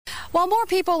While more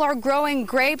people are growing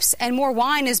grapes and more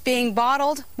wine is being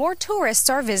bottled, more tourists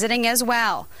are visiting as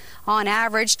well. On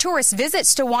average, tourist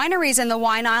visits to wineries in the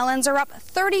Wine Islands are up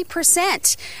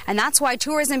 30%. And that's why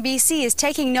Tourism BC is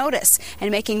taking notice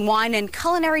and making wine and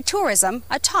culinary tourism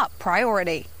a top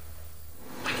priority.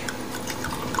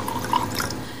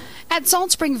 At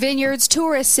Salt Spring Vineyards,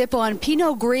 tourists sip on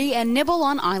Pinot Gris and nibble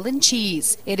on island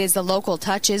cheese. It is the local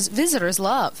touches visitors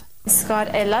love. It's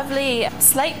got a lovely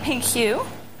slight pink hue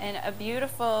and a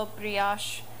beautiful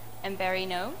brioche and berry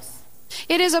nose.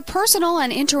 It is a personal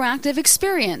and interactive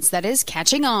experience that is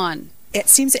catching on. It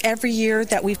seems every year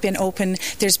that we've been open,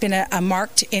 there's been a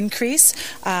marked increase.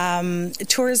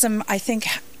 Tourism, I think,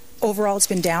 overall has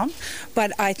been down,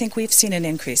 but I think we've seen an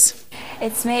increase.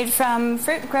 It's made from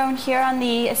fruit grown here on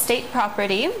the estate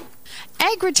property.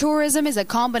 Agritourism is a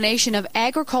combination of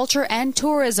agriculture and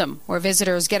tourism, where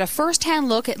visitors get a first-hand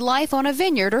look at life on a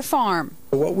vineyard or farm.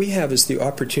 What we have is the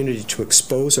opportunity to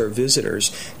expose our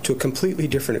visitors to a completely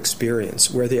different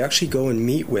experience, where they actually go and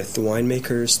meet with the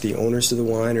winemakers, the owners of the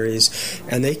wineries,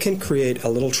 and they can create a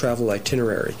little travel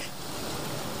itinerary.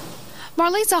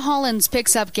 Marlisa Hollins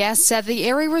picks up guests at the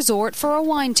area resort for a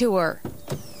wine tour.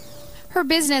 Her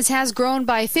business has grown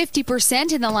by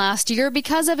 50% in the last year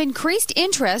because of increased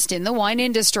interest in the wine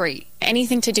industry.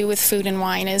 Anything to do with food and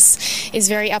wine is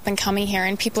very up and coming here,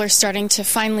 and people are starting to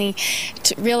finally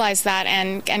realize that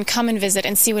and come and visit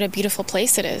and see what a beautiful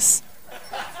place it is.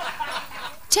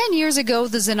 10 years ago,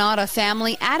 the Zanata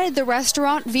family added the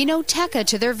restaurant Vinoteca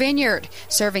to their vineyard,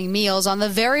 serving meals on the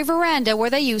very veranda where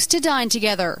they used to dine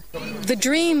together. The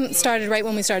dream started right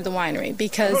when we started the winery,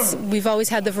 because we've always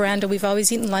had the veranda, we've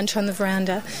always eaten lunch on the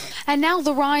veranda. And now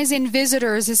the rise in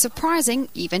visitors is surprising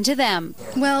even to them.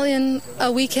 Well, in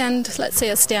a weekend, let's say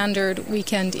a standard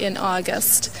weekend in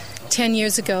August, 10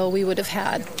 years ago we would have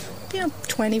had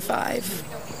 25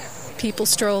 people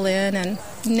stroll in, and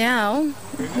now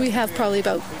we have probably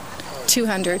about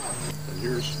 200.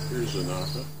 Here's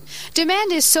Zanata.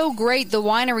 Demand is so great, the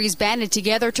wineries banded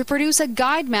together to produce a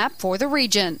guide map for the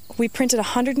region. We printed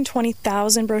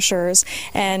 120,000 brochures,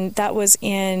 and that was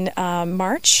in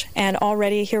March, and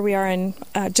already here we are in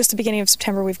just the beginning of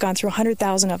September, we've gone through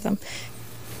 100,000 of them.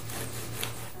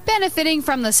 Benefiting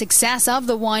from the success of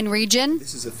the wine region,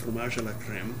 this is a fromage à la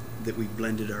crème that we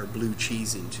blended our blue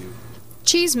cheese into.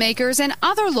 Cheesemakers and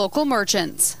other local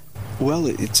merchants. Well,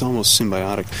 it's almost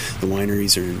symbiotic. The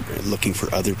wineries are looking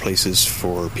for other places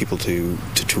for people to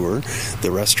tour.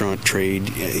 The restaurant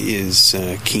trade is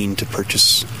keen to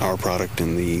purchase our product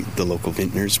and the local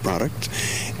vintners' product,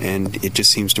 and it just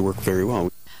seems to work very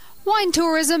well. Wine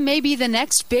tourism may be the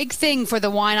next big thing for the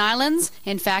Wine Islands.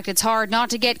 In fact, it's hard not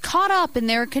to get caught up in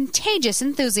their contagious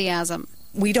enthusiasm.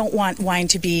 We don't want wine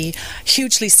to be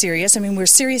hugely serious. I mean, we're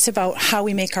serious about how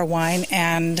we make our wine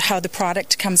and how the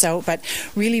product comes out, but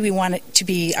really we want it to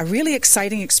be a really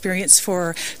exciting experience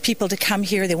for people to come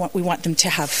here. We want them to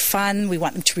have fun, we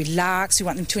want them to relax, we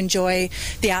want them to enjoy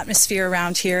the atmosphere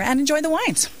around here and enjoy the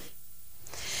wines.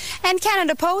 And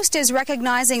Canada Post is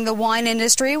recognizing the wine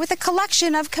industry with a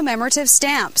collection of commemorative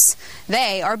stamps.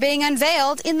 They are being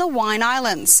unveiled in the Wine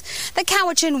Islands. The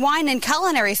Cowichan Wine and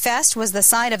Culinary Fest was the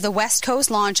site of the West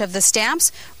Coast launch of the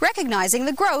stamps, recognizing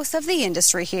the growth of the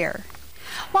industry here.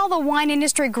 While the wine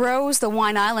industry grows, the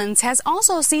Wine Islands has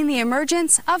also seen the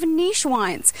emergence of niche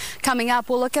wines. Coming up,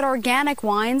 we'll look at organic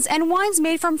wines and wines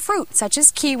made from fruit, such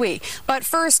as kiwi. But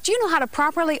first, do you know how to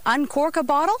properly uncork a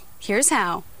bottle? Here's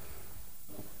how.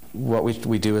 What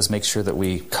we do is make sure that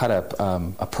we cut up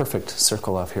a perfect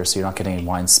circle off here so you're not getting any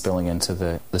wine spilling into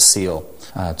the seal.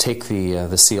 Take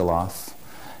the seal off,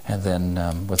 and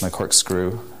then with my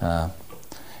corkscrew,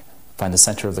 find the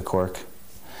center of the cork,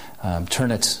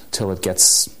 turn it till it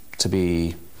gets to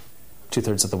be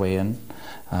 2/3 of the way in,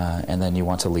 and then you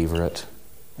want to lever it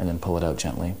and then pull it out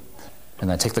gently. And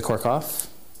then take the cork off,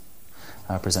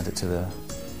 present it to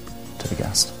the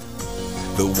guest.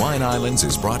 The Wine Islands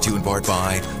is brought to you in part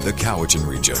by the Cowichan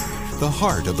region, the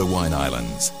heart of the Wine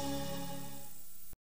Islands.